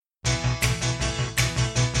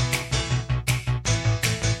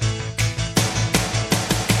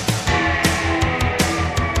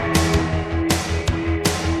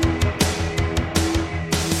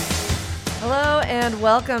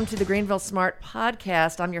welcome to the Greenville Smart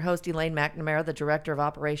Podcast. I'm your host, Elaine McNamara, the Director of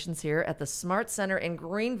Operations here at the Smart Center in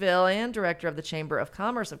Greenville and Director of the Chamber of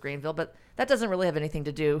Commerce of Greenville, but that doesn't really have anything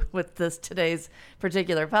to do with today's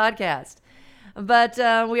particular podcast. But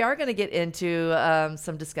we are going to get into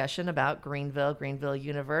some discussion about Greenville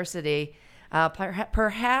University.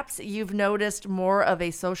 Perhaps you've noticed more of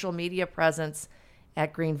a social media presence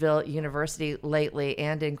at Greenville University lately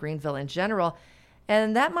and in Greenville in general.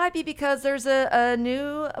 And that might be because there's a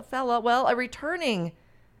new fella, a returning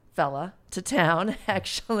fella to town,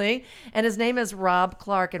 actually. And his name is Rob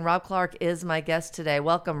Clark. And Rob Clark is my guest today.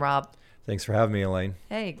 Welcome, Rob. Thanks for having me, Elaine.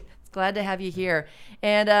 Hey, it's glad to have you here.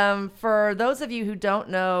 And for those of you who don't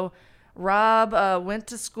know, Rob went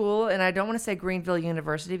to school, and I don't want to say Greenville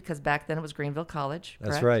University because back then it was Greenville College.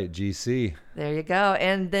 Correct? That's right, GC. There you go.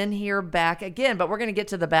 And then here back again. But we're going to get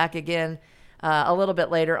to the back again a little bit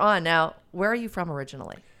later on. Now, where are you from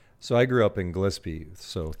originally? So I grew up in Gillespie,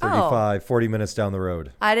 so 40 minutes down the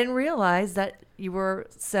road. I didn't realize that you were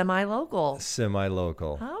semi-local.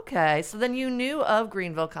 Semi-local. Okay, so then you knew of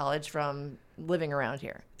Greenville College from living around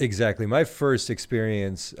here. Exactly. My first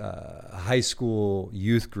experience, high school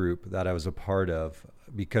youth group that I was a part of,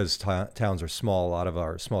 because towns are small, a lot of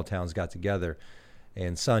our small towns got together.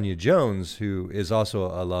 And Sonia Jones, who is also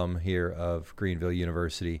an alum here of Greenville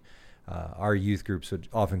University, our youth groups would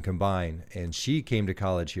often combine, and she came to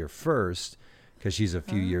college here first because she's a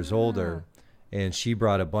few years older, and she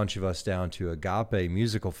brought a bunch of us down to Agape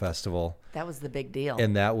Musical Festival. That was the big deal.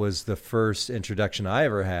 And that was the first introduction I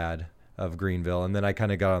ever had of Greenville, and then I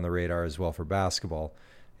kind of got on the radar as well for basketball,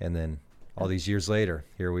 and then all these years later,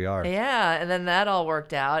 here we are. Yeah, and then that all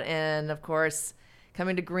worked out, and of course,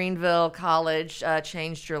 coming to Greenville College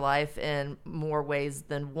changed your life in more ways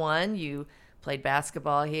than one. You played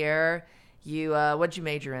basketball here. You what'd you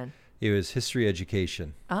major in? It was history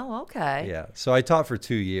education. Oh, okay. Yeah. So I taught for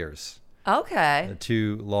 2 years. Okay.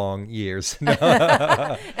 2 long years. And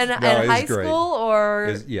high school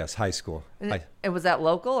or? Yes, high school. And was that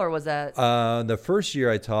local or was that? The first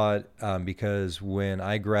year I taught because when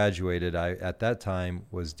I graduated, I at that time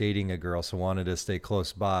was dating a girl, so wanted to stay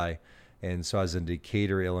close by. And so I was in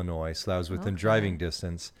Decatur, Illinois. So that was within driving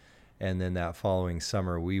distance. And then that following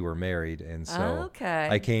summer, we were married. And so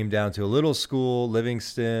I came down to a little school,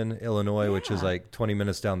 Livingston, Illinois, which is like 20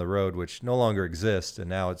 minutes down the road, which no longer exists. And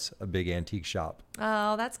now it's a big antique shop.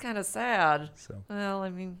 Oh, that's kind of sad. So, well, I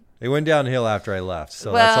mean, it went downhill after I left.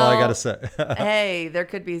 So that's all I got to say. Hey, there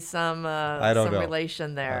could be some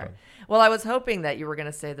relation there. Well, I was hoping that you were going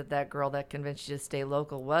to say that girl that convinced you to stay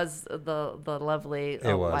local was the lovely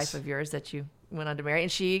wife of yours that you went on to marry.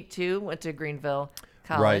 And she, too, went to Greenville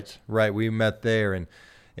College. Right. We met there,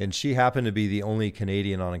 and she happened to be the only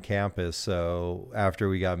Canadian on a campus. So after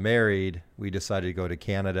we got married, we decided to go to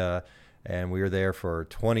Canada, and we were there for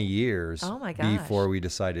 20 years. Oh my gosh. Before we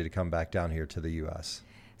decided to come back down here to the U.S.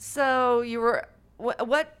 So you were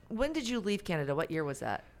when did you leave Canada? What year was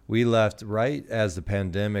that? We left right as the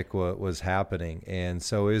pandemic was happening, and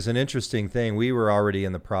so it was an interesting thing. We were already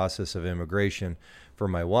in the process of immigration for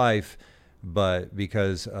my wife, but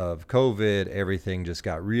because of COVID, everything just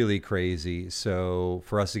got really crazy. So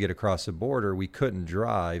for us to get across the border, we couldn't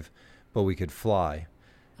drive, but we could fly.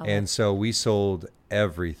 And so we sold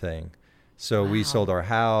everything. So we sold our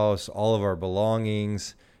house, all of our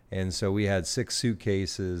belongings. And so we had 6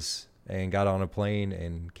 suitcases and got on a plane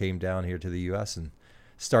and came down here to the U.S. and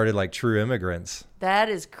started like true immigrants. That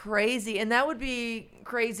is crazy. And that would be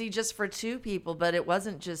crazy just for 2 people, but it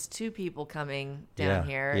wasn't just 2 people coming down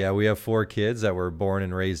here. Yeah, we have 4 kids that were born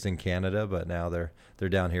and raised in Canada, but now they're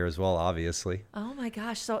down here as well, obviously. Oh my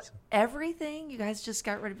gosh. So everything, you guys just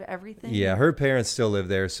got rid of everything? Yeah, her parents still live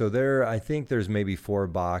there. So I think there's maybe 4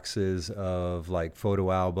 boxes of like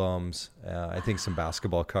photo albums, I think some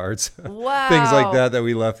basketball cards, wow. Things like that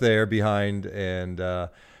we left there behind.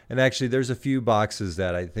 And actually, there's a few boxes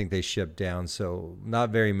that I think they shipped down, so not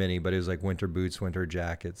very many, but it was like winter boots, winter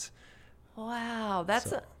jackets. Wow,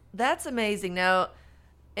 that's amazing. Now,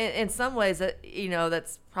 in some ways,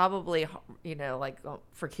 that's probably, like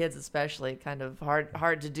for kids especially, kind of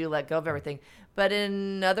hard to do, let go of everything. But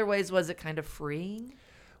in other ways, was it kind of freeing?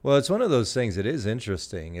 Well, it's one of those things. It is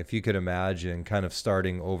interesting if you could imagine kind of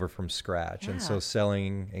starting over from scratch, and so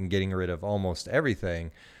selling and getting rid of almost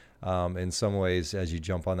everything. In some ways, as you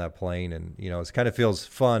jump on that plane, and it kind of feels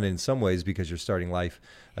fun in some ways because you're starting life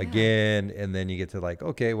again, and then you get to like,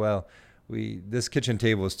 okay, well, this kitchen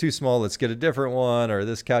table is too small, let's get a different one, or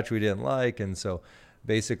this couch we didn't like. And so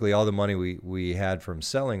basically all the money we had from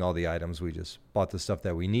selling all the items, we just bought the stuff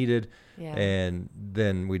that we needed, and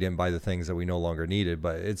then we didn't buy the things that we no longer needed.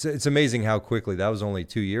 But it's amazing how quickly, that was only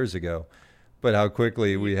 2 years ago, but how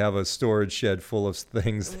quickly we have a storage shed full of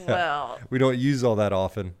things that Well, we don't use all that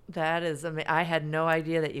often. that is I had no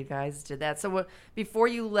idea that you guys did that. So before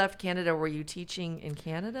you left Canada, were you teaching in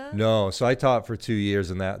Canada? No, so I taught for 2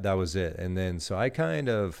 years, and that was it. And then so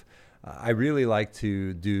I really like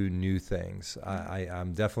to do new things.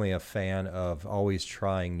 I'm definitely a fan of always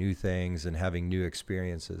trying new things and having new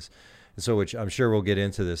experiences. And so, which I'm sure we'll get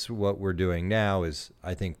into this, what we're doing now is,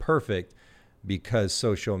 I think, perfect, because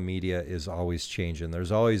social media is always changing.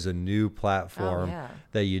 There's always a new platform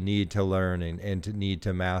that you need to learn and to need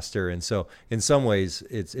to master. And so in some ways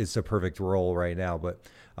it's a perfect role right now. But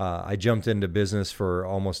I jumped into business for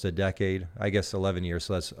almost a decade, I guess 11 years.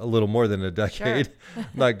 So that's a little more than a decade. Sure.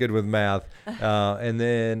 Not good with math. And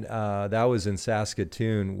then that was in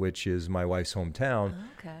Saskatoon, which is my wife's hometown.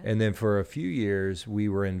 Okay. And then for a few years, we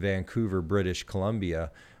were in Vancouver, British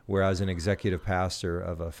Columbia, where I was an executive pastor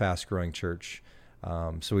of a fast-growing church.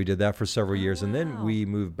 So we did that for several years. And then we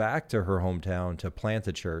moved back to her hometown to plant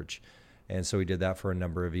a church. And so we did that for a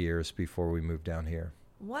number of years before we moved down here.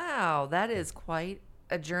 Wow, that is quite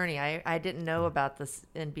a journey. I didn't know about this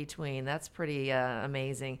in between. That's pretty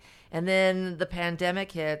amazing. And then the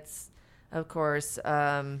pandemic hits, of course.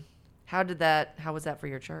 How was that for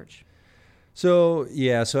your church? So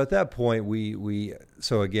at that point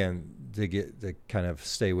so again, to kind of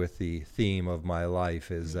stay with the theme of my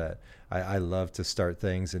life is that I love to start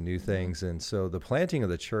things and new things. And so the planting of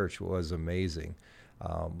the church was amazing.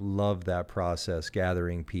 Loved that process,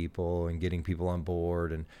 gathering people and getting people on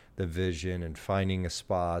board, and the vision and finding a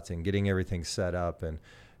spot and getting everything set up, and,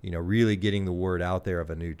 really getting the word out there of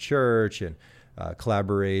a new church, and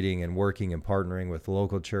collaborating and working and partnering with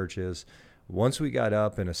local churches. Once we got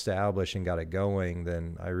up and established and got it going,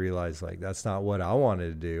 then I realized that's not what I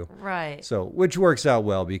wanted to do. Right. So, which works out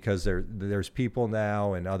well, because there's people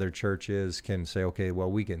now, and other churches can say, okay,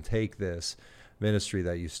 well, we can take this ministry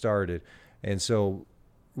that you started. And so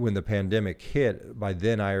when the pandemic hit, by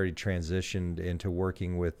then I already transitioned into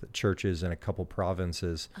working with churches in a couple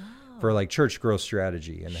provinces for church growth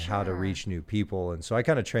strategy and how to reach new people. And so I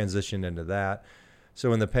kind of transitioned into that. So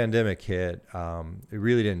when the pandemic hit, it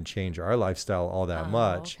really didn't change our lifestyle all that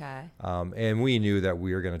much. Okay. And we knew that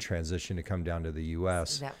we were going to transition to come down to the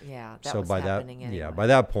U.S. That so was by happening anyway. by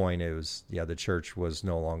that point, it was, the church was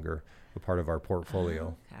no longer a part of our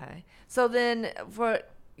portfolio. Okay. So then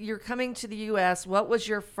you're coming to the U.S., what was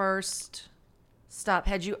your first stop?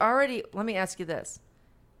 Let me ask you this.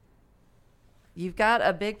 You've got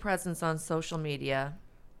a big presence on social media.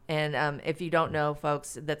 And if you don't know,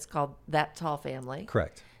 folks, that's called That Tall Family.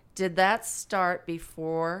 Correct. Did that start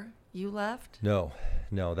before you left? No,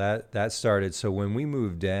 that started. So when we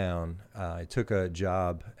moved down, I took a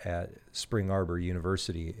job at Spring Arbor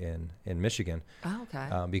University in Michigan. Oh, okay.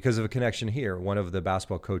 Because of a connection here. One of the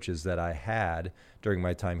basketball coaches that I had during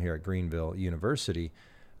my time here at Greenville University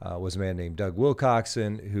was a man named Doug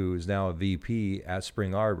Wilcoxon, who is now a VP at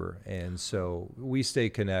Spring Arbor. And so we stayed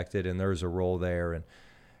connected, and there was a role there,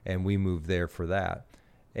 and we moved there for that.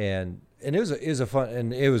 And it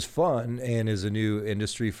was fun, and is a new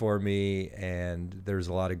industry for me, and there's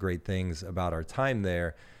a lot of great things about our time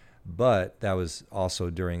there. But that was also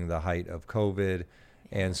during the height of COVID,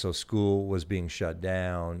 and so school was being shut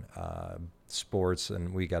down, sports,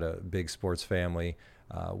 and we got a big sports family,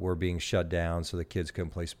 were being shut down, so the kids couldn't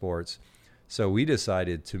play sports. So we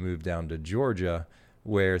decided to move down to Georgia,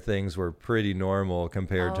 where things were pretty normal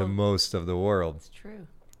compared to most of the world. That's true.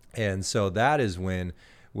 And so that is when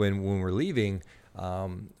we're leaving, I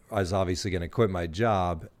was obviously going to quit my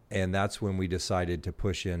job, and that's when we decided to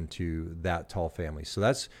push into That Tall Family. So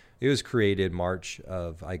it was created March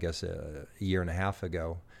of, I guess, a year and a half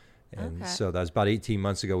ago. And so that was about 18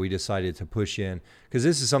 months ago. We decided to push in, because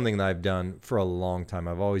this is something that I've done for a long time.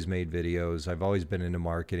 I've always made videos. I've always been into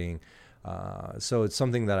marketing. So it's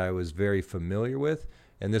something that I was very familiar with.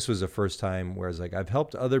 And this was the first time where I was like, I've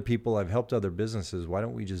helped other people, I've helped other businesses. Why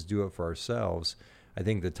don't we just do it for ourselves? I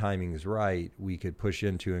think the timing is right. We could push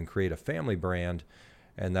into and create a family brand.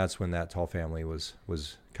 And that's when That Tall Family was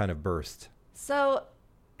kind of birthed. So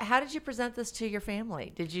how did you present this to your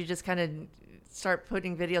family? Did you just kind of start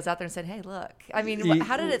putting videos out there and said, hey, look? I mean,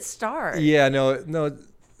 how did it start? Yeah, no.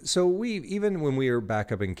 So even when we were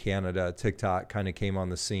back up in Canada, TikTok kind of came on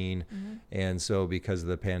the scene. Mm-hmm. And so because of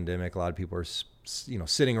the pandemic, a lot of people are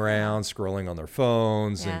sitting around scrolling on their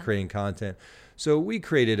phones and creating content. So we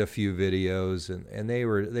created a few videos, and they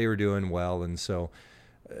were doing well. And so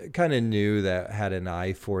kind of knew that, had an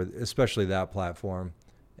eye for especially that platform.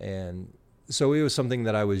 And so it was something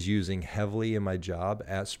that I was using heavily in my job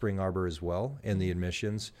at Spring Arbor as well, in the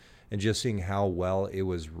admissions, and just seeing how well it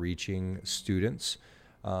was reaching students.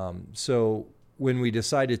 So when we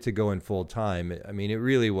decided to go in full time, I mean, it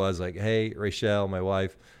really was like, hey, Rachel, my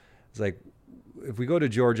wife, it's like, if we go to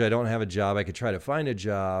Georgia, I don't have a job. I could try to find a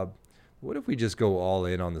job. What if we just go all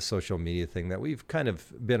in on the social media thing that we've kind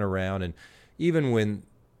of been around? And even when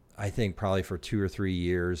I think probably for 2 or 3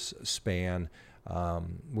 years span,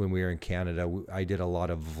 when we were in Canada, I did a lot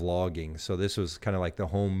of vlogging. So this was kind of like the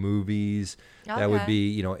home movies. That would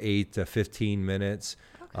be, 8 to 15 minutes.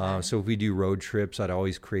 So if we do road trips, I'd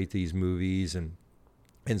always create these movies.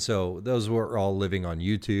 And so those were all living on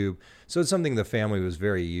YouTube. So it's something the family was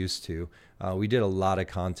very used to. We did a lot of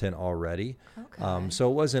content already. So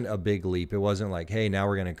it wasn't a big leap. It wasn't like, hey, now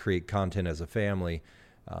we're going to create content as a family.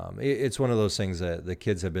 It's one of those things that the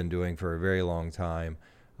kids have been doing for a very long time.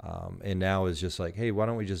 And now is just like, hey, why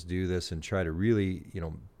don't we just do this and try to really,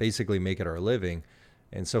 basically make it our living.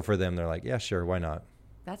 And so for them, they're like, yeah, sure, why not?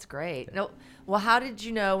 That's great. No, well, how did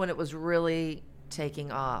you know when it was really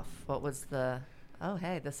taking off? What was oh,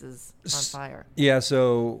 hey, this is on fire? Yeah,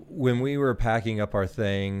 so when we were packing up our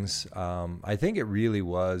things, I think it really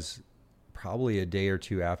was probably a day or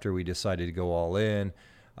two after we decided to go all in,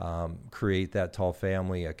 create that Tall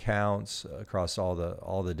Family accounts across all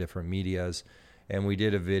the different medias. And we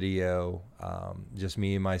did a video, just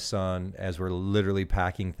me and my son, as we're literally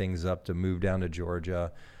packing things up to move down to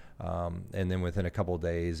Georgia. And then within a couple of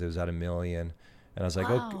days, it was at 1 million. And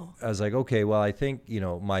I was like, okay, well, I think,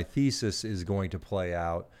 my thesis is going to play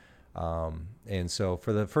out. And so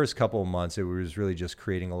for the first couple of months, it was really just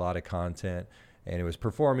creating a lot of content, and it was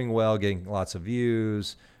performing well, getting lots of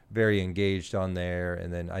views, very engaged on there.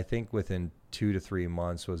 And then I think within 2 to 3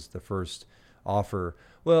 months was the first offer.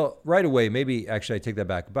 Well, right away, maybe actually I take that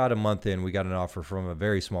back. About a month in, we got an offer from a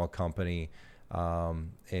very small company.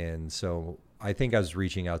 And so I think I was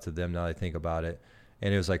reaching out to them now that I think about it.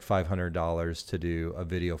 And it was like $500 to do a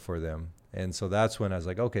video for them. And so that's when I was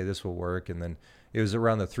like, okay, this will work. And then it was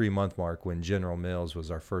around the 3-month mark when General Mills was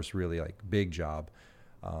our first really like big job.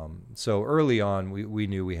 So early on, we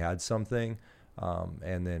knew we had something.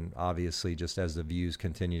 And then obviously just as the views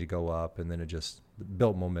continue to go up, and then it just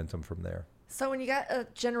built momentum from there. So when you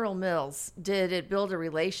got General Mills, did it build a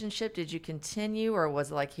relationship? Did you continue, or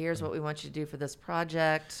was it like, here's what we want you to do for this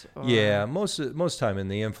project? Or? Yeah, most time in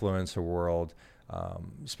the influencer world,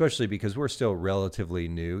 especially because we're still relatively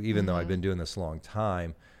new, even though I've been doing this a long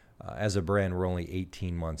time. As a brand, we're only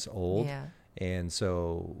 18 months old. Yeah. And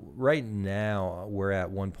so right now we're at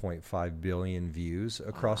 1.5 billion views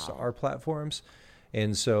across our platforms.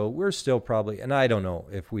 And so we're still probably, and I don't know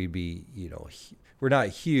if we'd be, we're not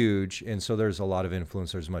huge. And so there's a lot of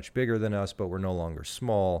influencers much bigger than us, but we're no longer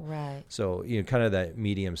small. Right. So, kind of that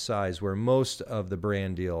medium size where most of the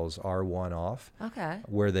brand deals are one-off. Okay.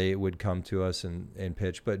 Where they would come to us and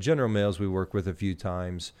pitch. But General Mills we work with a few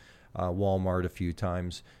times, Walmart a few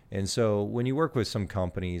times. And so when you work with some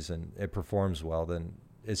companies and it performs well, then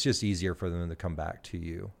it's just easier for them to come back to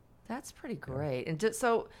you. That's pretty great. And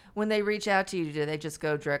so when they reach out to you, do they just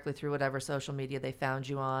go directly through whatever social media they found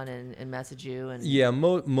you on and message you? And yeah,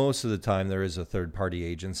 most of the time there is a third-party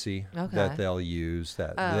agency that they'll use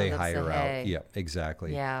that they hire out. Yeah,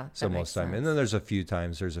 exactly. Yeah, so most time. And then there's a few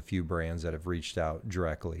brands that have reached out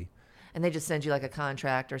directly. And they just send you like a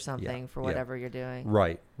contract or something for whatever you're doing.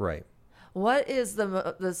 Right. What is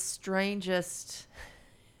the strangest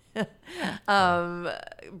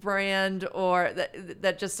brand or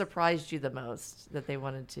that just surprised you the most that they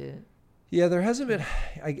wanted to? Yeah, there hasn't been,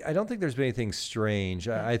 I don't think there's been anything strange.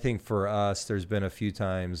 I think for us, there's been a few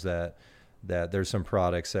times that there's some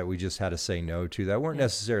products that we just had to say no to that weren't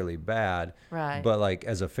necessarily bad. Right. But like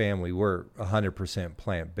as a family, we're 100%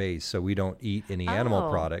 plant-based, so we don't eat any animal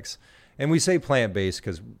products. And we say plant-based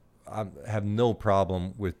because I have no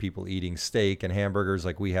problem with people eating steak and hamburgers,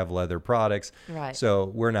 like we have leather products. Right. So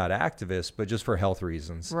we're not activists, but just for health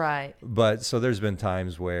reasons. Right. But so there's been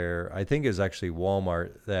times where I think it was actually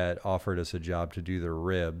Walmart that offered us a job to do their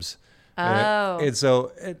ribs. And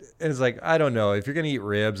so it's like, I don't know. If you're going to eat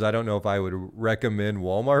ribs, I don't know if I would recommend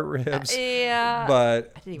Walmart ribs. Yeah.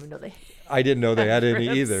 But I didn't even know they I didn't know they had any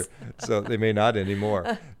ribs. either. So they may not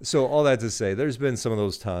anymore. So all that to say, there's been some of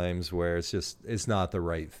those times where it's not the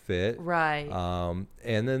right fit. Right.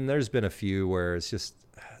 And then there's been a few where it's just,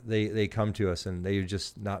 they come to us and they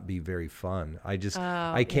just not be very fun. I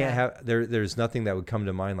can't have, there's nothing that would come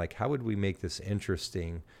to mind. Like, how would we make this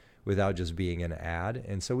interesting without just being an ad?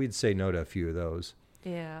 And so we'd say no to a few of those.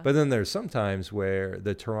 Yeah. But then there's sometimes where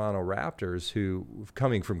the Toronto Raptors, who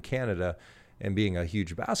coming from Canada and being a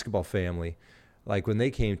huge basketball family, like when they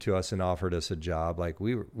came to us and offered us a job, like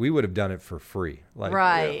we would have done it for free. Like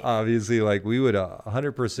Right. obviously, like we would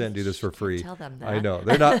 100% do this for free. Tell them that. I know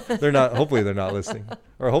they're not. Hopefully they're not listening,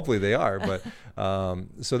 or hopefully they are. But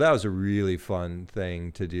so that was a really fun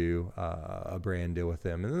thing to do, a brand deal with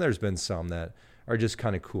them. And then there's been some that are just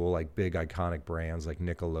kind of cool, like big iconic brands like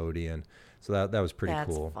Nickelodeon. So that was pretty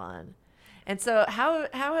cool. That's fun. And so how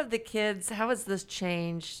have the kids? How has this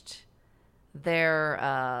changed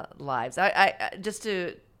their lives? I just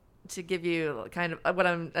to give you kind of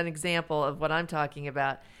an example of what I'm talking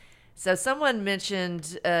about. So someone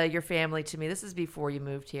mentioned your family to me. This is before you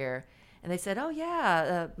moved here, and they said, "Oh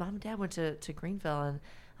yeah, mom and dad went to Greenville," and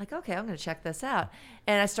like, okay, I'm going to check this out.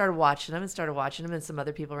 And I started watching them, and some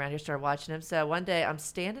other people around here started watching them. So one day I'm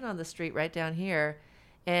standing on the street right down here,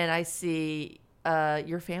 and I see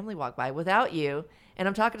your family walk by without you. And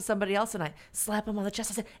I'm talking to somebody else, and I slap them on the chest.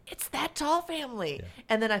 I said, "It's that Tall family." Yeah.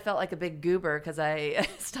 And then I felt like a big goober because I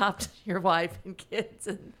stopped your wife and kids.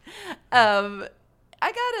 And I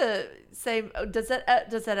gotta say, does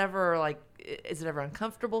that ever, like, is it ever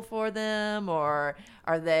uncomfortable for them, or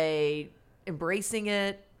are they embracing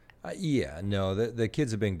it? Yeah, no, the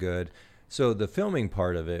kids have been good. So the filming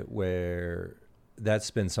part of it, where that's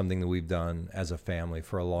been something that we've done as a family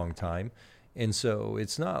for a long time. And so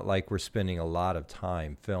it's not like we're spending a lot of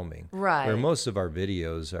time filming. Right. Where most of our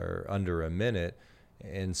videos are under a minute.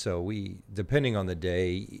 And so depending on the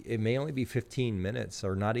day, it may only be 15 minutes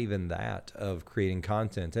or not even that of creating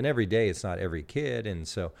content. And every day it's not every kid. And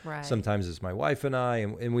so sometimes it's my wife and I,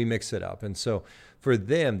 and we mix it up. And so for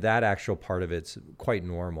them, that actual part of it's quite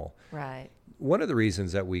normal. Right. One of the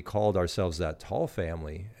reasons that we called ourselves that Tall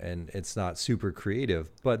family, and it's not super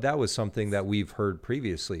creative, but that was something that we've heard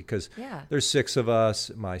previously, because there's 6 of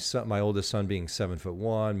us, my oldest son being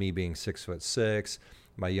 7'1", me being 6'6",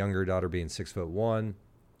 my younger daughter being 6'1".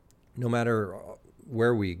 No matter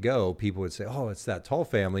where we go, people would say, "Oh, it's that Tall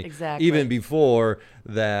family." Exactly. Even before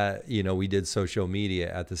that, we did social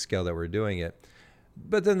media at the scale that we're doing it.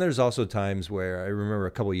 But then there's also times where I remember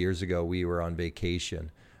a couple of years ago, we were on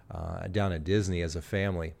vacation down at Disney as a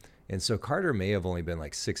family. And so Carter may have only been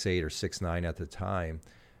like 6'8" or 6'9" at the time,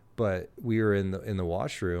 but we were in the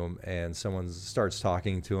washroom, and someone starts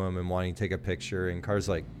talking to him and wanting to take a picture, and Carter's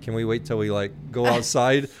like, "Can we wait till we like go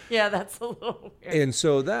outside?" Yeah, that's a little weird. And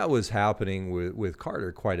so that was happening with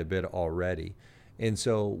Carter quite a bit already. And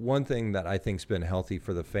so one thing that I think's been healthy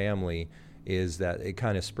for the family is that it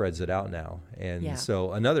kind of spreads it out now. And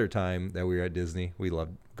so another time that we were at Disney, we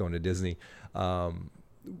loved going to Disney,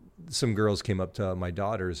 some girls came up to my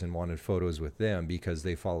daughters and wanted photos with them because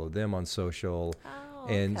they followed them on social. Oh,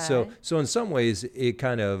 and okay. so in some ways it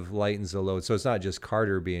kind of lightens the load. So it's not just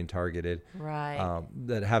Carter being targeted. Right.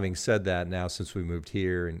 That having said that, now since we moved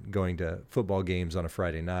here and going to football games on a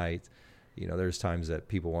Friday night, there's times that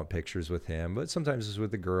people want pictures with him, but sometimes it's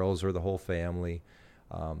with the girls or the whole family.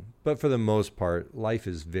 But for the most part, life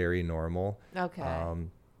is very normal. Okay.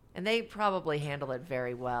 And they probably handle it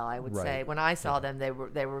very well, I would say. When I saw them, they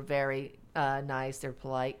were very nice. They're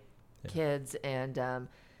polite kids, and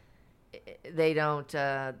they don't.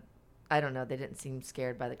 I don't know. They didn't seem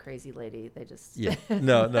scared by the crazy lady. They just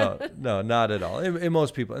no, not at all. And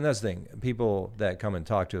most people, and that's the thing. People that come and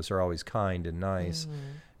talk to us are always kind and nice,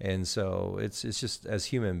 and so it's just as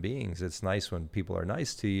human beings, it's nice when people are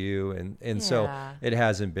nice to you, and so it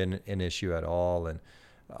hasn't been an issue at all. And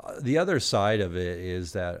the other side of it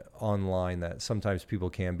is that online, that sometimes people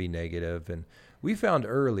can be negative, and we found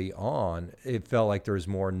early on it felt like there was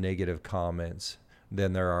more negative comments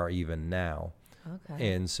than there are even now.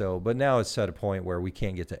 Okay. And so, but now it's at a point where we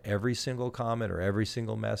can't get to every single comment or every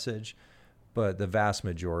single message, but the vast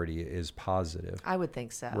majority is positive. I would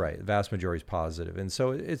think so. Right. The vast majority is positive. And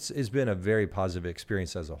so it's been a very positive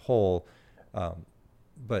experience as a whole.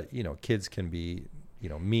 But, kids can be,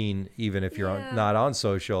 mean even if you're not on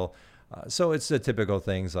social. So it's the typical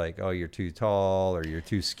things like, "Oh, you're too tall," or "You're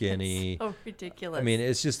too skinny." That's so ridiculous. I mean,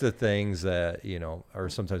 it's just the things that, or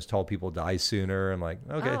sometimes tall people die sooner. I'm like,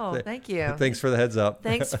 okay. Oh, thank you. Thanks for the heads up.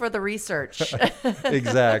 Thanks for the research.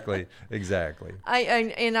 Exactly.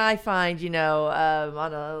 I find,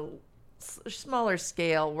 on a smaller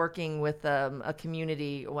scale, working with a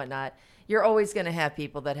community or whatnot, you're always going to have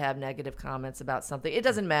people that have negative comments about something. It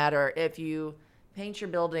doesn't matter if you paint your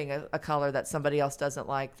building a color that somebody else doesn't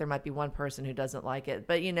like. There might be one person who doesn't like it,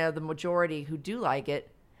 but the majority who do like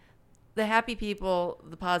it, the happy people,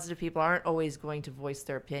 the positive people, aren't always going to voice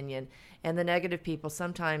their opinion. And the negative people,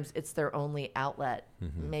 sometimes it's their only outlet.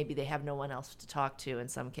 Maybe they have no one else to talk to in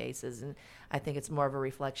some cases. And I think it's more of a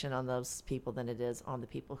reflection on those people than it is on the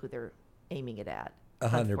people who they're aiming it at.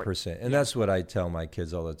 100%. And that's what I tell my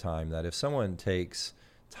kids all the time, that if someone takes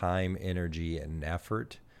time, energy, and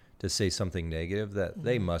effort to say something negative, that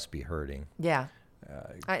they must be hurting. Yeah.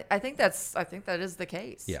 I think that is the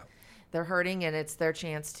case. Yeah. They're hurting, and it's their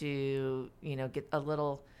chance to, get a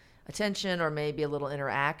little attention or maybe a little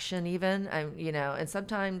interaction even. And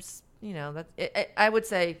sometimes, I would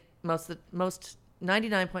say most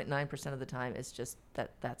 99.9% of the time it's just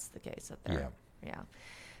that's the case up there. Yeah.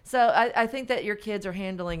 So I think that your kids are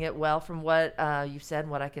handling it well from what you've said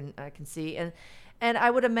and what I can see. And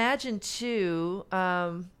I would imagine too,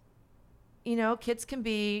 kids can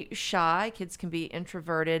be shy, kids can be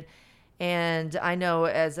introverted. And I know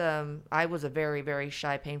as I was a very, very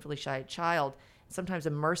shy, painfully shy child, sometimes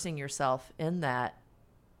immersing yourself in that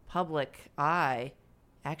public eye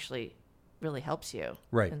actually really helps you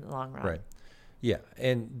in the long run. Right. Yeah.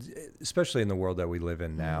 And especially in the world that we live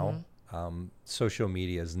in now, social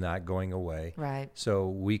media is not going away. Right. So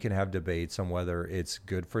we can have debates on whether it's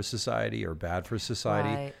good for society or bad for society.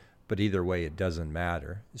 Right. But either way, it doesn't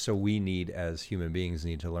matter. So we need, as human beings,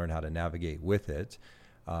 need to learn how to navigate with it.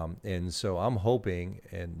 And so I'm hoping,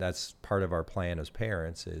 and that's part of our plan as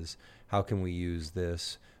parents, is how can we use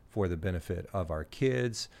this for the benefit of our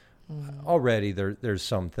kids? Already there's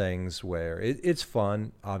some things where it's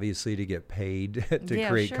fun, obviously, to get paid to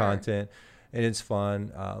create content. And it's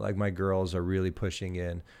fun. Like my girls are really pushing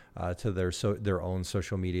in to their own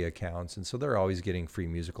social media accounts. And so they're always getting free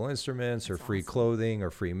musical instruments or free clothing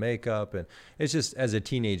or free makeup. And it's just, as a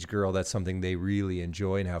teenage girl, that's something they really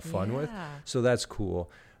enjoy and have fun with. So that's cool.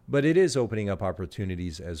 But it is opening up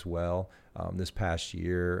opportunities as well. This past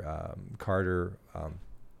year, Carter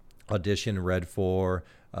auditioned, read for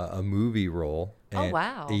a movie role. And, oh,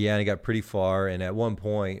 wow. Yeah, and he got pretty far. And at one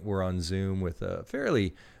point, we're on Zoom with a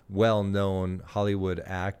fairly well-known Hollywood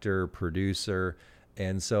actor, producer.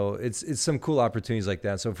 And so it's some cool opportunities like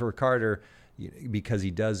that. So for Carter, because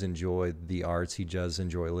he does enjoy the arts, he does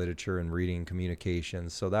enjoy literature and reading,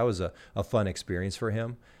 communications. So that was a fun experience for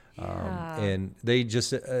him. And they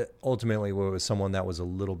just ultimately was someone that was a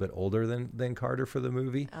little bit older than Carter for the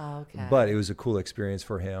movie. But it was a cool experience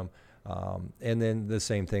for him. And then the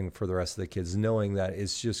same thing for the rest of the kids, knowing that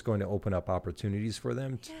it's just going to open up opportunities for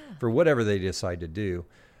them for whatever they decide to do.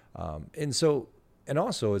 And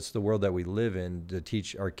also it's the world that we live in, to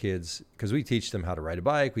teach our kids, because we teach them how to ride a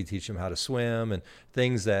bike, we teach them how to swim, and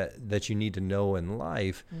things that you need to know in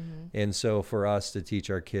life. And so for us to teach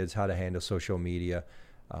our kids how to handle social media,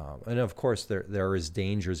 and of course there is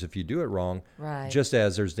dangers if you do it wrong, just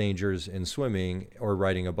as there's dangers in swimming or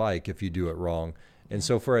riding a bike if you do it wrong. And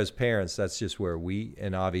so for as parents, that's just where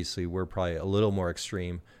and obviously we're probably a little more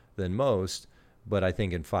extreme than most, but I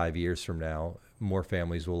think in 5 years from now, more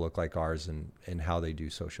families will look like ours in how they do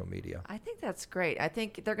social media. I think that's great. I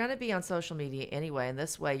think they're going to be on social media anyway, and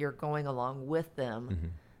this way you're going along with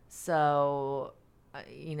them. So,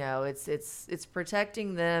 it's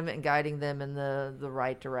protecting them and guiding them in the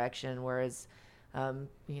right direction, whereas,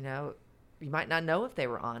 you might not know if they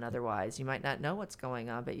were on otherwise. You might not know what's going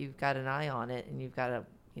on, but you've got an eye on it, and you've got to,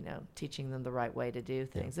 teaching them the right way to do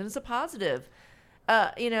things. And it's a positive.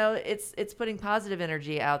 It's putting positive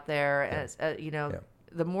energy out there. As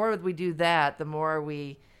the more we do that, the more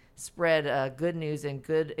we spread good news and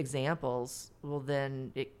good examples. Well,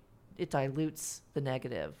 then it dilutes the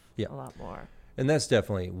negative a lot more. And that's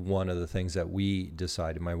definitely one of the things that we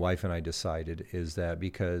decided, my wife and I decided, is that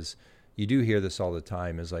because you do hear this all the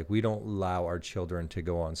time, is like we don't allow our children to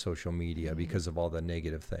go on social media because of all the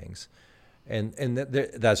negative things. And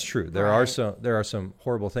that's true. There are some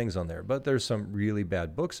horrible things on there, but there's some really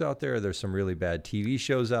bad books out there. There's some really bad TV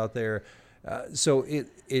shows out there. So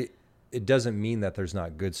it doesn't mean that there's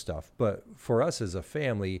not good stuff. But for us as a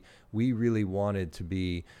family, we really wanted to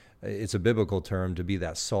be, it's a biblical term, to be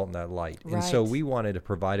that salt and that light. And so we wanted to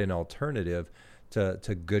provide an alternative to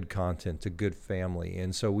good content, to good family.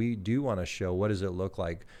 And so we do want to show what does it look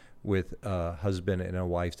like with a husband and a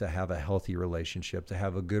wife to have a healthy relationship, to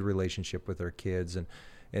have a good relationship with their kids.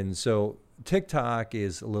 And so TikTok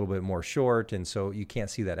is a little bit more short, and so you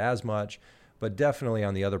can't see that as much, but definitely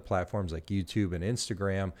on the other platforms like YouTube and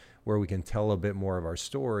Instagram, where we can tell a bit more of our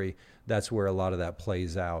story, that's where a lot of that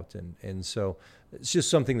plays out. And so it's just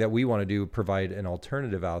something that we want to do, provide an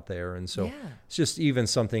alternative out there. And so it's just even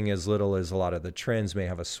something as little as a lot of the trends may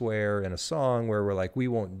have a swear in a song where we're like, we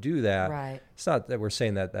won't do that. It's not that we're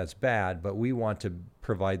saying that that's bad, but we want to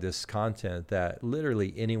provide this content that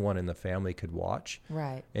literally anyone in the family could watch.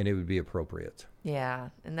 And it would be appropriate. Yeah.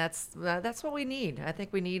 And that's what we need. I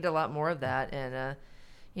think we need a lot more of that. And,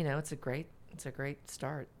 it's a great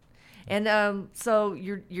start. And so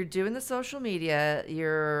you're doing the social media.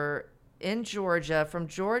 You're in Georgia. From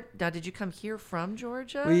Georgia. Now, did you come here from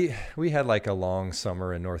Georgia? We had like a long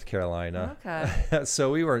summer in North Carolina. Okay.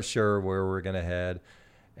 So we weren't sure where we were going to head.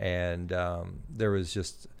 And there was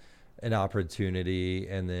just an opportunity,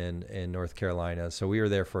 and then in North Carolina. So we were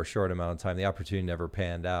there for a short amount of time. The opportunity never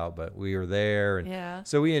panned out, but we were there. And Yeah.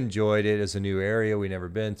 so we enjoyed it as a new area we'd never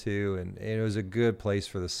been to. And it was a good place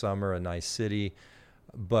for the summer, a nice city.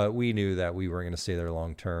 But we knew that we weren't going to stay there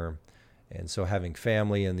long term. And so having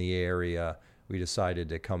family in the area, we decided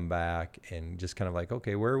to come back and just kind of like,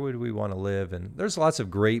 okay, where would we want to live? And there's lots of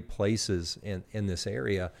great places in this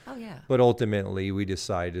area. Oh, yeah. But ultimately, we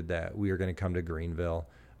decided that we were going to come to Greenville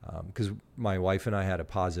because my wife and I had a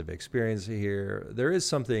positive experience here. There is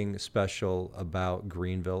something special about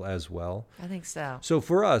Greenville as well. I think so. So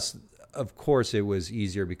for us, of course, it was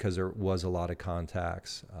easier because there was a lot of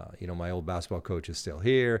contacts. My old basketball coach is still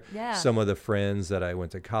here. Yeah. Some of the friends that I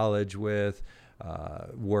went to college with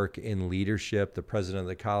work in leadership. The president of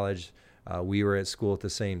the college, we were at school at the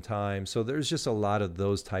same time. So there's just a lot of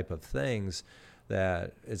those type of things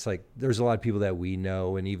that it's like there's a lot of people that we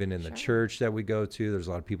know, and even in the church that we go to, there's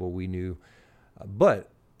a lot of people we knew. But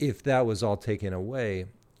if that was all taken away,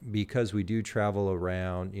 because we do travel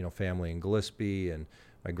around, family in Gillespie, and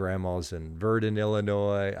my grandma's in Verdon,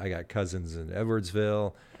 Illinois. I got cousins in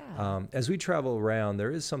Edwardsville. Yeah. As we travel around,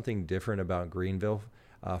 there is something different about Greenville.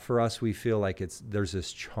 For us, we feel like there's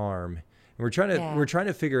this charm, and we're trying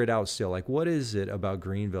to figure it out still. Like, what is it about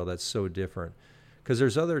Greenville that's so different? Because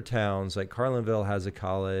there's other towns, like Carlinville has a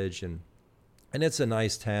college, and it's a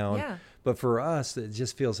nice town. Yeah. But for us, it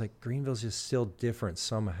just feels like Greenville's just still different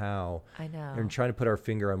somehow. I know. And trying to put our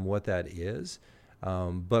finger on what that is.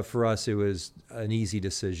 But for us, it was an easy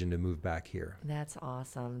decision to move back here. That's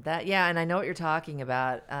awesome. And I know what you're talking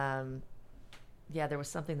about. There was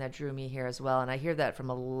something that drew me here as well, and I hear that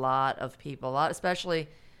from a lot of people, especially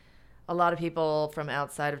a lot of people from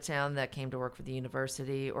outside of town that came to work for the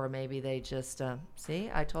university, or maybe they just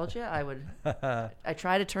see. I told you I would. I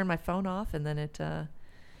try to turn my phone off, and then I'm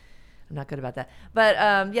not good about that. But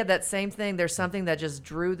that same thing. There's something that just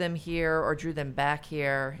drew them here or drew them back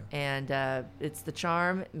here, and it's the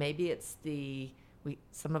charm. Maybe it's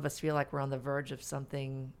some of us feel like we're on the verge of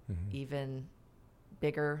something even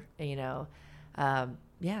bigger.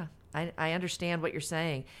 I understand what you're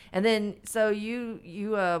saying. And then so you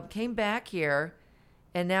came back here,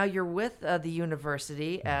 and now you're with the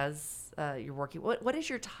university as you're working. What is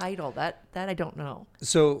your title? That I don't know.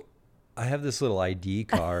 So I have this little ID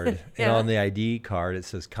card, and on the ID card it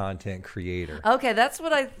says content creator. Okay, that's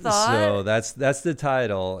what I thought. So that's the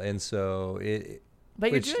title, and so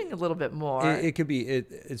But you're doing a little bit more. It could be.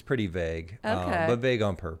 It's pretty vague, but vague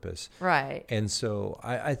on purpose. Right. And so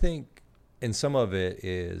I think, and some of it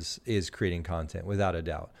is creating content, without a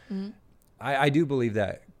doubt. Mm-hmm. I do believe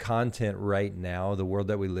that content right now, the world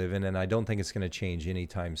that we live in, and I don't think it's going to change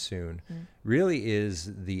anytime soon, really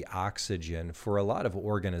is the oxygen for a lot of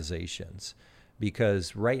organizations.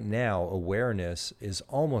 Because right now, awareness is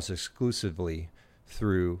almost exclusively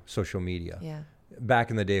through social media. Yeah. Back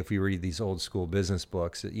in the day, if we read these old school business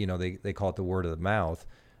books, they call it the word of the mouth.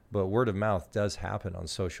 But word of mouth does happen on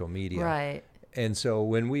social media. Right. And so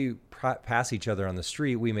when we pass each other on the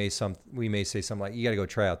street, we may say something like, you got to go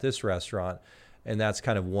try out this restaurant. And that's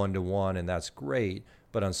kind of one-to-one, and that's great.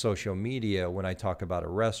 But on social media, when I talk about a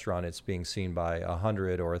restaurant, it's being seen by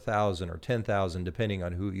 100 or 1,000 or 10,000, depending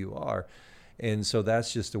on who you are. And so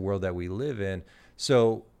that's just the world that we live in.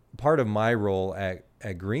 So part of my role at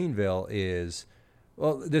Greenville is,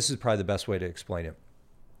 well, this is probably the best way to explain it.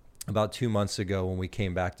 About 2 months ago, when we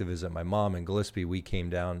came back to visit my mom in Gillespie, we came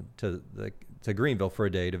down to Greenville for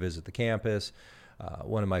a day to visit the campus.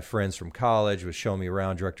 One of my friends from college was showing me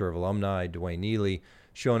around, director of alumni, Dwayne Neely,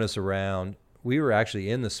 showing us around. We were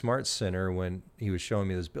actually in the Smart Center when he was showing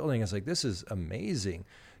me this building. I was like, this is amazing.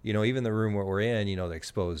 Even the room where we're in, the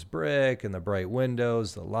exposed brick and the bright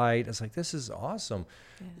windows, the light. It's like, this is awesome.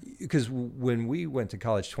 Because when we went to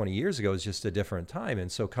college 20 years ago, it was just a different time.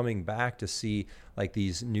 And so coming back to see like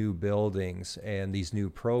these new buildings and these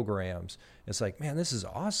new programs, it's like, man, this is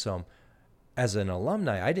awesome. As an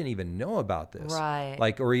alumni, I didn't even know about this.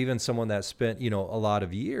 Right. Or even someone that spent, a lot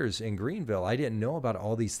of years in Greenville, I didn't know about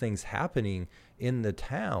all these things happening in the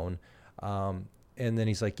town. And then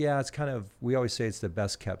he's like, yeah, it's kind of, we always say it's the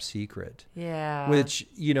best kept secret. Yeah. Which,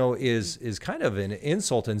 is kind of an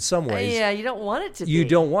insult in some ways. Yeah, you don't want it to be. You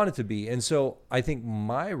don't want it to be. And so I think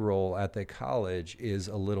my role at the college is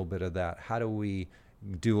a little bit of that. How do we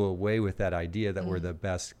do away with that idea that we're the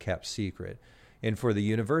best kept secret? And for the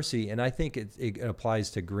university, and I think it applies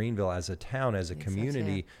to Greenville as a town, as a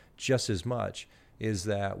community, just as much, is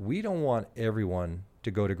that we don't want everyone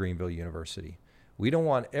to go to Greenville University. We don't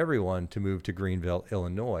want everyone to move to Greenville,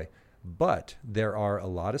 Illinois, but there are a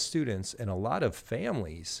lot of students and a lot of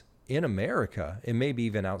families in America, and maybe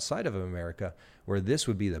even outside of America, where this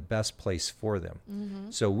would be the best place for them.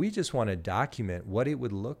 So we just want to document what it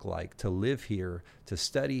would look like to live here, to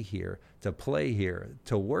study here, to play here,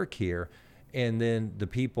 to work here, and then the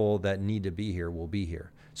people that need to be here will be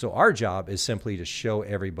here. So our job is simply to show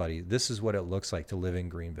everybody this is what it looks like to live in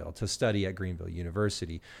Greenville, to study at Greenville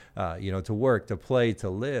University, to work, to play, to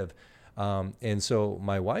live. And so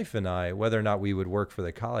my wife and I, whether or not we would work for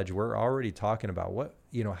the college, we're already talking about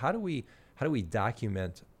how do we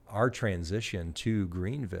document our transition to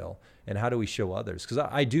Greenville, and how do we show others? Because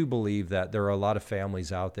I do believe that there are a lot of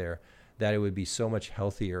families out there that it would be so much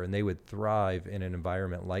healthier and they would thrive in an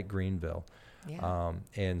environment like Greenville. Yeah.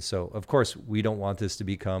 And so, of course, we don't want this to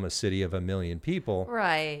become a city of 1 million people.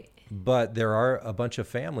 Right. But there are a bunch of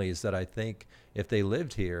families that I think if they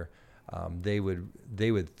lived here, they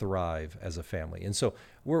would thrive as a family. And so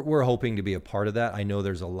we're hoping to be a part of that. I know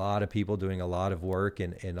there's a lot of people doing a lot of work,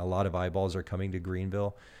 and a lot of eyeballs are coming to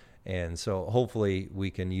Greenville. And so hopefully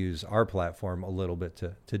we can use our platform a little bit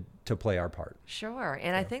to play our part. Sure.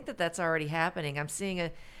 And I think that that's already happening. I'm seeing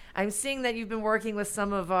that you've been working with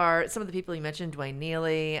some of the people you mentioned, Dwayne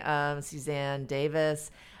Neely, Suzanne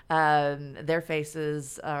Davis. Their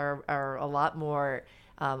faces are a lot more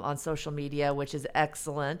on social media, which is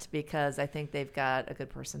excellent because I think they've got a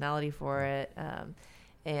good personality for it.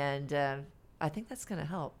 And I think that's going to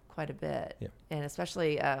help quite a bit. Yeah. And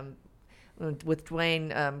especially with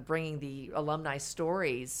Dwayne bringing the alumni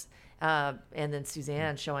stories, and then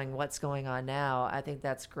Suzanne showing what's going on now. I think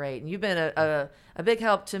that's great. And you've been a big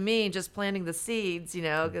help to me just planting the seeds,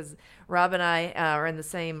 because Rob and I are in the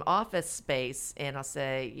same office space, and I'll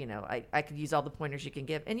say, I could use all the pointers you can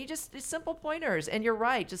give. And it's simple pointers. And you're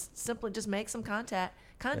right. Just make some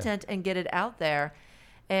content and get it out there.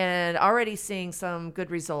 And already seeing some good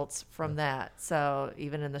results from that. So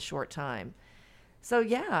even in the short time. So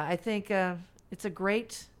yeah, I think it's a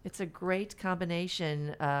great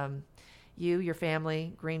combination. You, your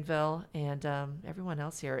family, Greenville, and everyone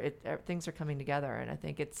else here. Things are coming together, and I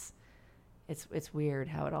think it's weird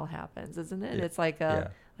how it all happens, isn't it? Yeah. It's like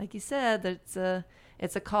like you said, that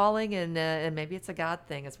it's a calling, and maybe it's a God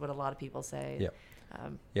thing. Is what a lot of people say.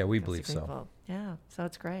 Yeah, we believe so. Yeah, so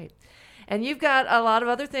it's great. And you've got a lot of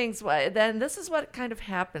other things. Then this is what kind of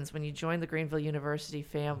happens when you join the Greenville University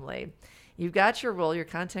family. You've got your role, you're a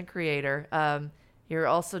content creator. You're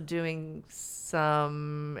also doing is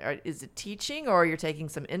it teaching, or you're taking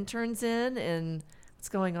some interns in, and what's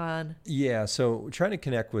going on? Yeah, so we're trying to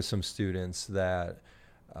connect with some students that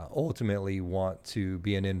ultimately want to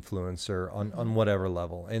be an influencer on whatever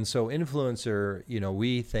level. And so influencer,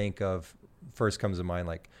 we think of, first comes to mind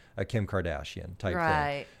like a Kim Kardashian type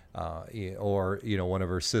right. thing. Or one of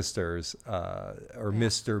her sisters, or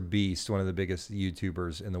Mr. Beast, one of the biggest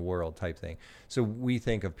YouTubers in the world type thing. So we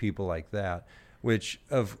think of people like that, which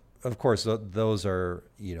of course those are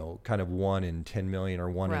kind of 1 in 10 million or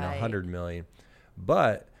 1 in 100 million,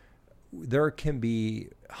 but there can be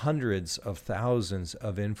hundreds of thousands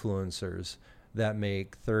of influencers that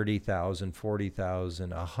make $30,000,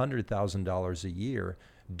 $40,000, $100,000 a year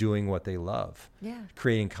doing what they love,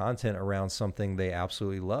 creating content around something they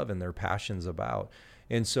absolutely love and their passions about.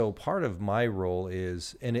 And so part of my role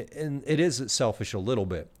is, and it is selfish a little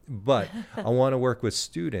bit, but I want to work with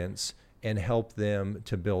students and help them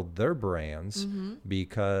to build their brands,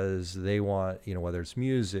 because they want, whether it's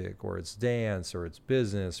music or it's dance or it's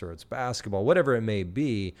business or it's basketball, whatever it may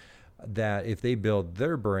be, that if they build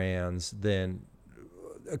their brands, then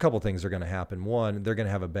a couple things are going to happen. One, they're going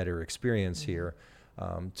to have a better experience here.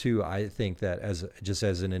 Two, I think that as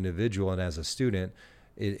an individual and as a student,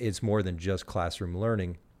 it's more than just classroom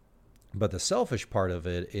learning. But the selfish part of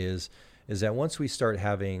it is that once we start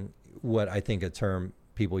having what I think a term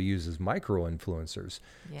people use as micro influencers.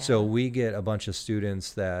 Yeah. So we get a bunch of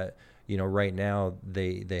students that, right now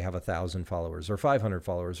they have 1,000 followers or 500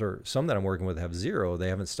 followers, or some that I'm working with have 0. They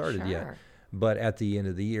haven't started yet. But at the end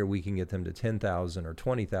of the year, we can get them to 10,000 or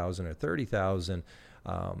 20,000 or 30,000.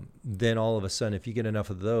 Then all of a sudden, if you get enough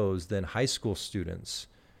of those, then high school students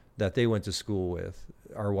that they went to school with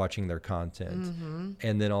are watching their content.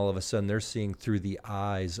 And then all of a sudden they're seeing through the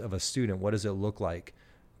eyes of a student, what does it look like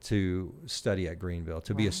to study at Greenville,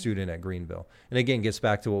 to be a student at Greenville? And again, gets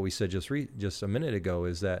back to what we said just a minute ago,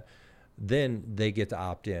 is that then they get to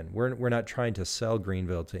opt in. We're not trying to sell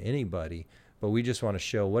Greenville to anybody, but we just want to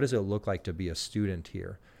show what does it look like to be a student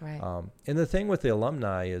here. Right. And the thing with the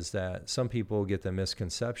alumni is that some people get the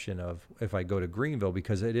misconception of, if I go to Greenville,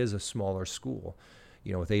 because it is a smaller school,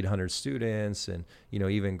 with 800 students and,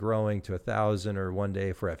 even growing to 1,000, or one day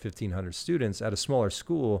if we're at 1,500 students at a smaller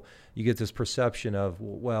school, you get this perception of,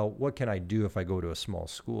 well, what can I do if I go to a small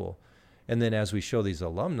school? And then as we show these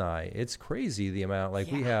alumni, it's crazy the amount, like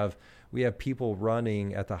we have people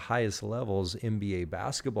running at the highest levels, NBA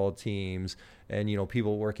basketball teams, and,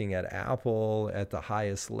 people working at Apple at the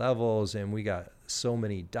highest levels. And we got so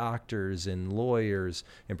many doctors and lawyers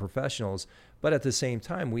and professionals. But at the same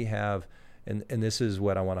time, we have, and this is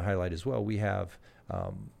what I want to highlight as well, we have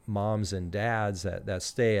moms and dads that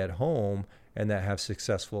stay at home and that have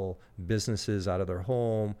successful businesses out of their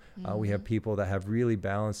home. We have people that have really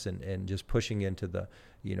balanced and just pushing into the,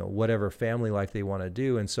 whatever family life they want to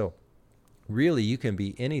do. And so really you can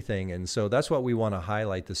be anything. And so that's what we want to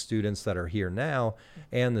highlight, the students that are here now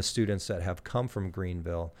and the students that have come from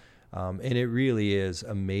Greenville. And it really is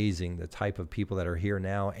amazing the type of people that are here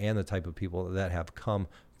now and the type of people that have come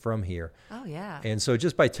from here. Oh, yeah. And so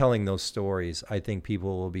just by telling those stories, I think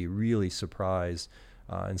people will be really surprised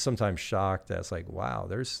and sometimes shocked. That's like, wow,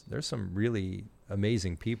 there's some really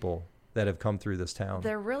amazing people that have come through this town.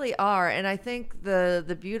 There really are. And I think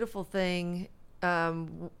the beautiful thing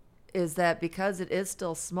is that because it is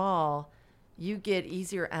still small, you get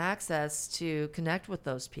easier access to connect with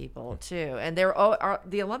those people too. And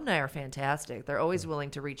the alumni are fantastic. They're always willing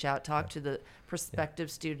to reach out, talk to the prospective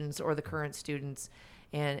students or the current students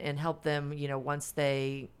and help them, once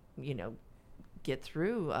they, get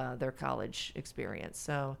through their college experience.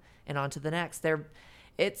 So, and on to the next.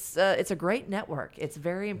 It's a great network. It's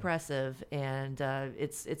very impressive. And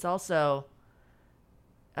it's also,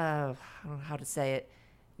 I don't know how to say it.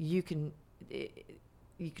 You can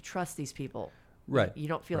trust these people. Right. You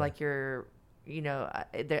don't feel like you're,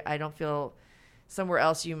 I don't feel somewhere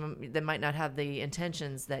else that might not have the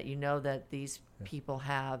intentions that that these people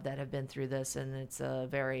have that have been through this, and it's a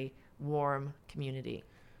very warm community.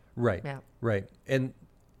 Right. Yeah. Right. And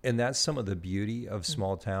that's some of the beauty of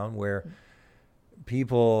small town, where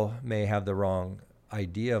people may have the wrong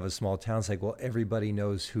idea of a small town. It's like, well, everybody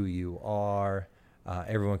knows who you are.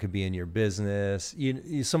 Everyone could be in your business.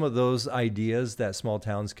 Some of those ideas that small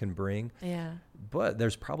towns can bring. Yeah. But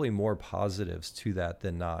there's probably more positives to that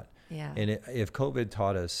than not. Yeah. And if COVID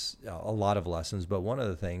taught us a lot of lessons, but one of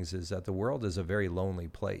the things is that the world is a very lonely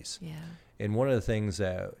place. Yeah. And one of the things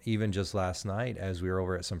that even just last night, as we were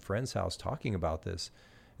over at some friend's house talking about this,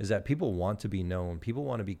 is that people want to be known. People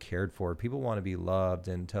want to be cared for. People want to be loved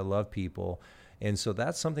and to love people. And so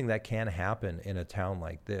that's something that can happen in a town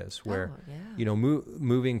like this, where,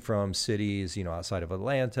 moving from cities, outside of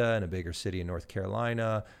Atlanta and a bigger city in North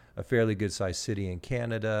Carolina, a fairly good sized city in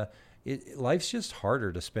Canada, life's just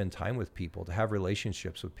harder to spend time with people, to have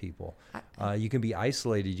relationships with people. You can be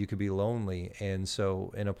isolated, you could be lonely. And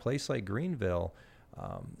so in a place like Greenville,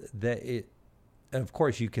 and of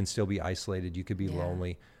course you can still be isolated, you could be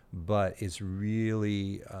lonely, but it's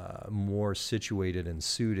really more situated and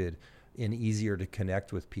suited and easier to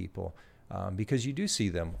connect with people because you do see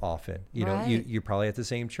them often. You're probably at the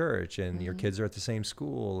same church and your kids are at the same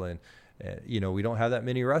school, and we don't have that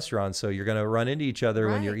many restaurants, so you're going to run into each other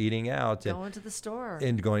when you're eating out. Going to the store.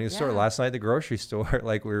 And going to the store. Last night at the grocery store,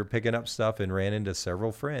 like we were picking up stuff and ran into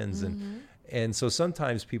several friends. And so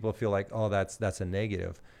sometimes people feel like, oh, that's a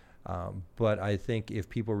negative. But I think if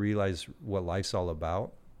people realize what life's all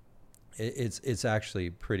about, it's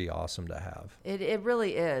actually pretty awesome to have. It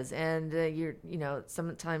really is. And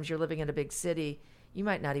sometimes you're living in a big city, you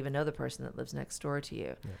might not even know the person that lives next door to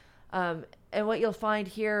you. Yeah. And what you'll find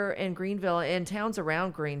here in Greenville and towns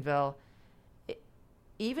around Greenville,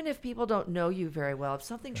 even if people don't know you very well, if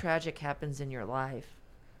something tragic happens in your life,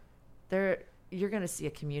 you're going to see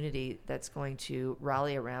a community that's going to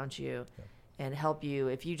rally around you and help you.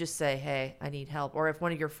 If you just say, hey, I need help, or if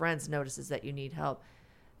one of your friends notices that you need help,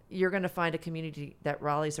 you're going to find a community that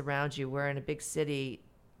rallies around you, where in a big city,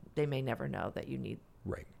 they may never know that you need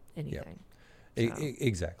anything. Yeah. So.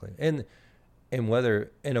 Exactly.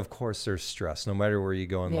 And of course there's stress no matter where you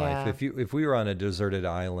go in life. If we were on a deserted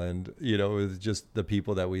island, with just the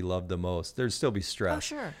people that we love the most, there'd still be stress. Oh,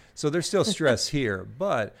 sure. So there's still stress here,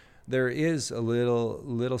 but there is a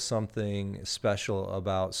little something special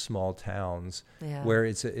about small towns where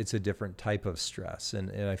it's a different type of stress.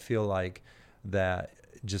 And I feel like that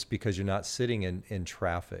just because you're not sitting in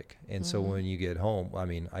traffic. And so when you get home, I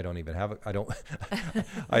mean, I don't even have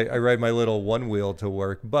I ride my little one wheel to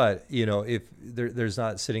work, but if there's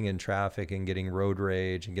not sitting in traffic and getting road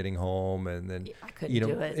rage and getting home and then, I couldn't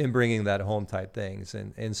do it. And bringing that home type things.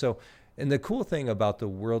 And so the cool thing about the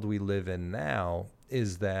world we live in now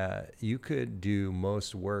is that you could do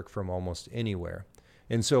most work from almost anywhere.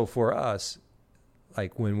 And so for us,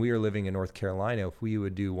 like when we were living in North Carolina, if we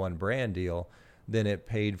would do one brand deal, then it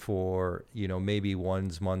paid for, maybe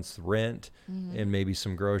one month's rent and maybe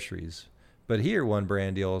some groceries. But here, one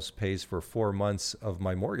brand deal pays for 4 months of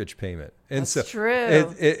my mortgage payment. And That's true.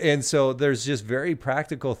 And so there's just very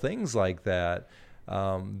practical things like that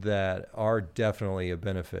that are definitely a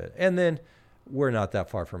benefit. And then we're not that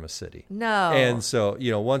far from a city. No. And so,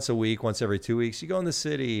 once a week, once every 2 weeks, you go in the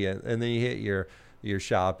city and then you hit your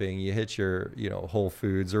shopping, you hit your, Whole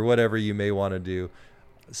Foods or whatever you may want to do.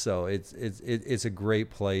 So it's a great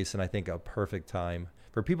place, and I think a perfect time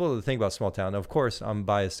for people to think about small town. Now, of course, I'm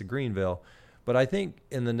biased to Greenville, but I think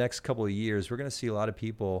in the next couple of years, we're going to see a lot of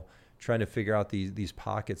people trying to figure out these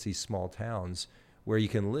pockets, these small towns where you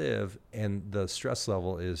can live, and the stress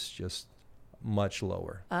level is just much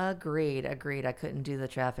lower. Agreed. I couldn't do the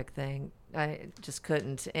traffic thing. I just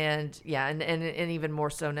couldn't. And yeah, and even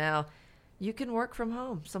more so now, you can work from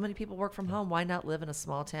home. So many people work from home. Why not live in a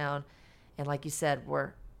small town? And like you said,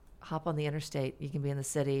 hop on the interstate. You can be in the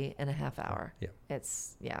city in a half hour. Yeah.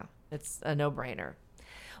 It's a no-brainer.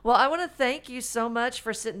 Well, I want to thank you so much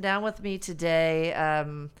for sitting down with me today.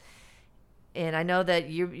 And I know that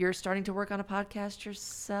you're starting to work on a podcast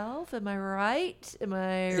yourself. Am I right? Am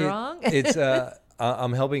I wrong? It's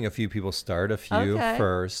I'm helping a few people start a few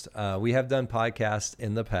first. We have done podcasts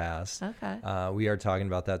in the past. Okay. We are talking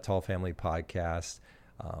about that Tall Family podcast.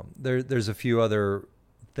 There's a few other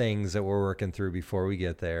things that we're working through before we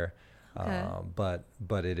get there. Okay.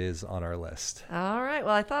 But it is on our list. All right.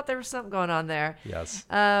 Well, I thought there was something going on there. Yes.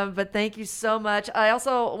 But thank you so much. I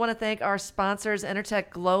also want to thank our sponsors,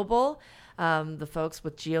 Enertech Global, the folks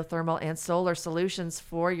with geothermal and solar solutions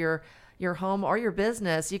for your home or your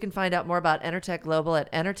business. You can find out more about Enertech Global at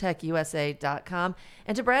enertechusa.com,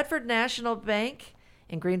 and to Bradford National Bank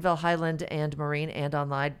in Greenville, Highland, and Marine, and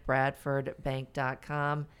online,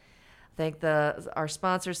 bradfordbank.com. Thank our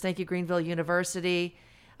sponsors. Thank you, Greenville University,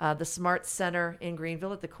 the Smart Center in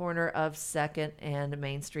Greenville at the corner of 2nd and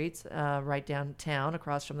Main Streets, right downtown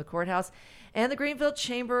across from the courthouse, and the Greenville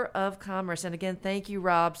Chamber of Commerce. And again, thank you,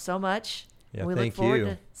 Rob, so much. Yeah, we thank look forward you.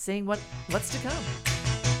 to seeing what's to come.